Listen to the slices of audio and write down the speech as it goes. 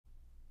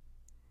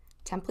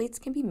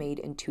Templates can be made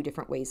in two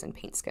different ways in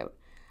PaintScout,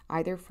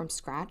 either from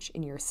scratch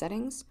in your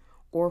settings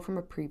or from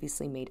a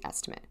previously made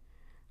estimate.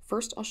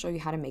 First, I'll show you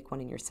how to make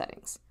one in your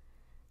settings.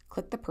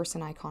 Click the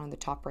person icon in the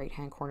top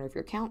right-hand corner of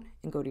your account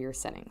and go to your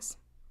settings.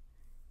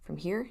 From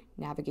here,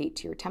 navigate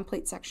to your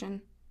template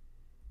section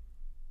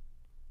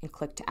and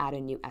click to add a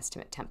new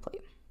estimate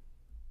template.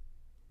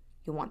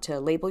 You'll want to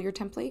label your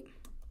template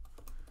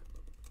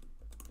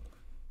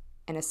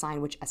and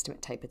assign which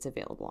estimate type it's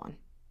available on.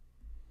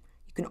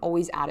 You can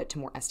always add it to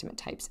more estimate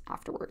types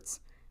afterwards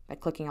by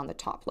clicking on the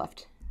top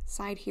left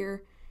side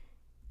here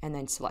and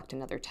then select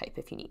another type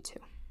if you need to.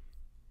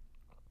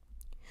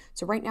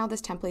 So right now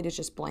this template is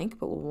just blank,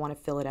 but we'll want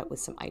to fill it out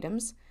with some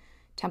items.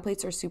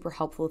 Templates are super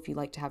helpful if you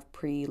like to have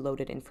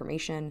pre-loaded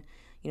information,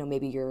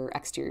 maybe your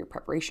exterior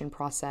preparation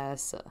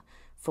process, a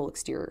full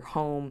exterior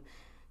home.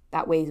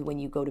 That way when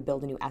you go to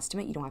build a new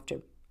estimate, you don't have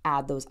to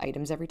add those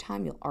items every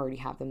time. You'll already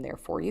have them there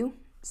for you.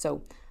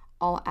 So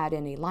I'll add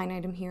in a line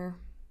item here,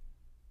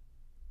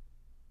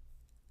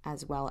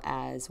 as well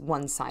as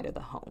one side of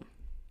the home.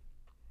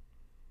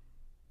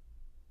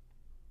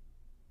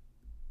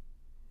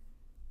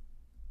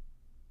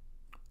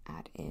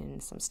 Add in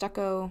some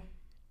stucco,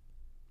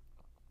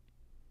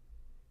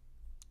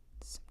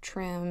 some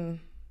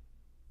trim,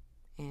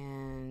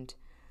 and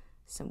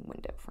some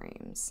window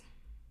frames.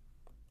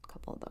 A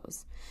couple of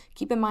those.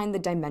 Keep in mind the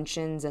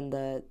dimensions and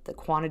the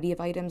quantity of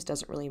items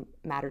doesn't really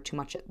matter too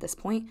much at this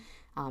point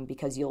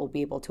because you'll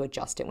be able to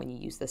adjust it when you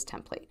use this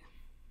template.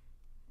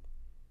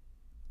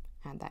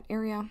 Add that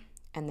area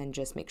and then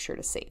just make sure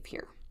to save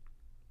here.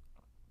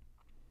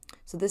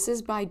 So this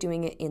is by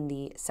doing it in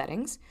the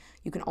settings.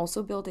 You can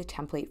also build a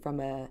template from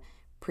a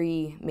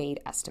pre-made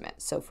estimate.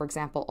 So for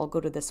example, I'll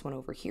go to this one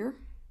over here.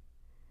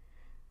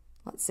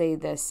 Let's say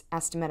this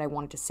estimate I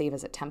wanted to save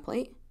as a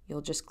template.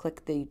 You'll just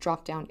click the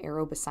drop-down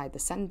arrow beside the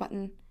send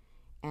button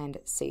and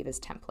save as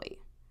template.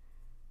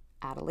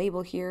 Add a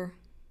label here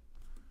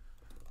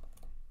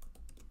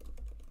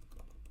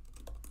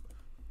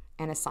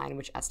and assign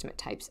which estimate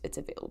types it's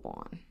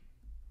available on.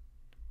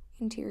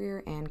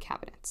 Interior and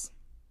cabinets.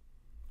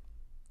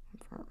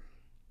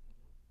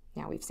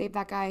 Now we've saved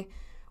that guy.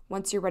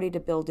 Once you're ready to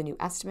build a new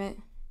estimate,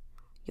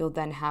 you'll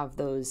then have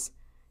those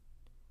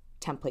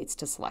templates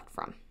to select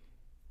from.